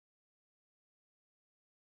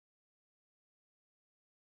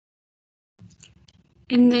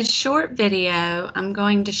In this short video, I'm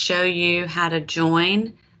going to show you how to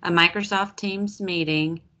join a Microsoft Teams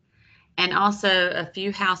meeting and also a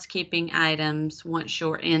few housekeeping items once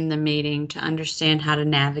you're in the meeting to understand how to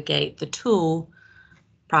navigate the tool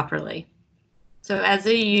properly. So as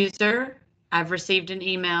a user, I've received an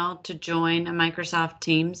email to join a Microsoft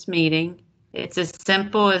Teams meeting. It's as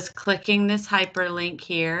simple as clicking this hyperlink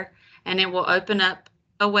here, and it will open up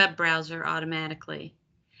a web browser automatically.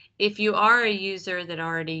 If you are a user that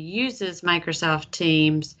already uses Microsoft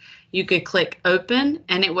Teams, you could click open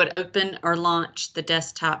and it would open or launch the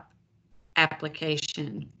desktop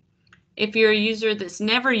application. If you're a user that's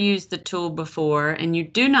never used the tool before and you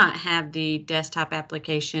do not have the desktop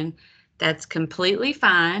application, that's completely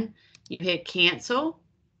fine. You hit cancel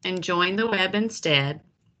and join the web instead.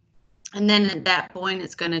 And then at that point,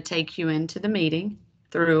 it's going to take you into the meeting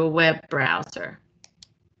through a web browser.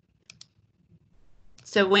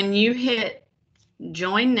 So when you hit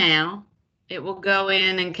join now, it will go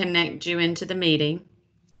in and connect you into the meeting.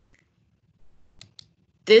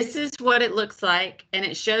 This is what it looks like, and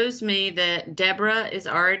it shows me that Deborah is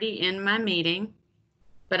already in my meeting,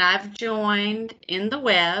 but I've joined in the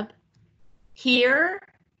web. Here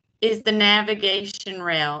is the navigation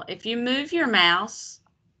rail. If you move your mouse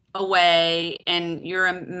away and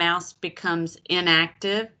your mouse becomes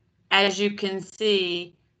inactive, as you can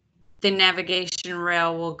see, the navigation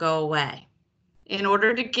rail will go away. In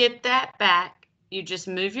order to get that back, you just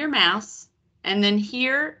move your mouse, and then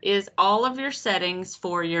here is all of your settings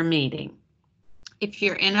for your meeting. If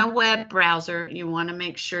you're in a web browser, you want to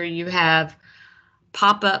make sure you have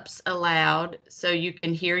pop-ups allowed so you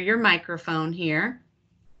can hear your microphone here.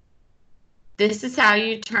 This is how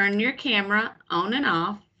you turn your camera on and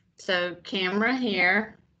off. So camera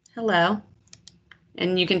here, hello.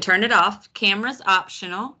 And you can turn it off. Camera's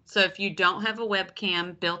optional, so if you don't have a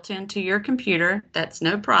webcam built into your computer, that's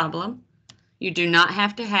no problem. You do not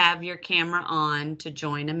have to have your camera on to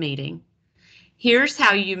join a meeting. Here's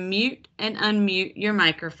how you mute and unmute your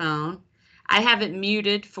microphone. I have it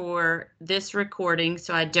muted for this recording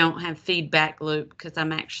so I don't have feedback loop because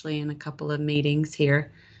I'm actually in a couple of meetings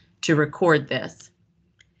here to record this.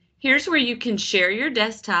 Here's where you can share your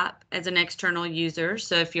desktop as an external user.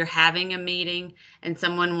 So if you're having a meeting and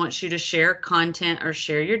someone wants you to share content or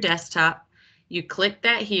share your desktop, you click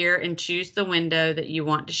that here and choose the window that you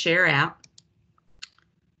want to share out.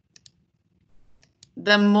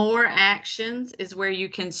 The more actions is where you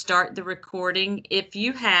can start the recording if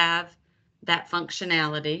you have that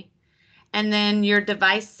functionality. And then your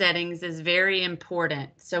device settings is very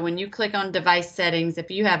important. So when you click on device settings,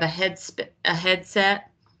 if you have a headset,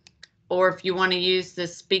 or if you want to use the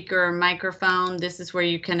speaker or microphone, this is where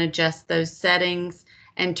you can adjust those settings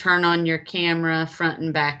and turn on your camera front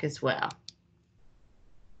and back as well.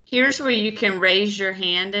 Here's where you can raise your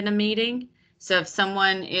hand in a meeting. So if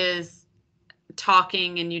someone is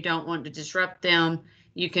talking and you don't want to disrupt them,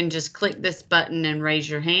 you can just click this button and raise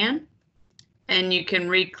your hand, and you can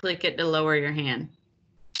re-click it to lower your hand.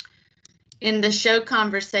 In the show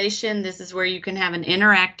conversation, this is where you can have an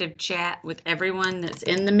interactive chat with everyone that's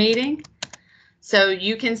in the meeting. So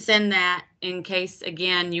you can send that in case,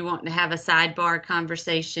 again, you want to have a sidebar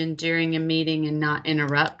conversation during a meeting and not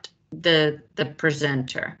interrupt the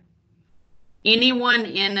presenter. Anyone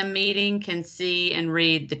in a meeting can see and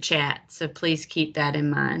read the chat, so please keep that in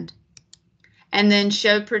mind. And then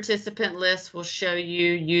show participant list will show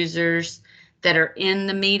you users that are in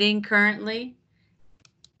the meeting currently.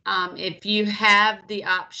 If you have the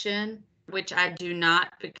option, which I do not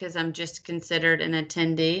because I'm just considered an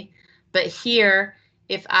attendee, but here,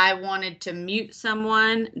 if I wanted to mute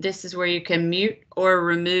someone, this is where you can mute or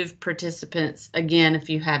remove participants, again, if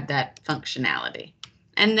you have that functionality.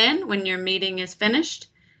 And then when your meeting is finished,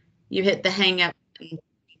 you hit the hang up and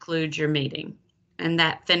conclude your meeting. And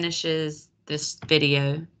that finishes this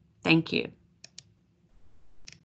video. Thank you.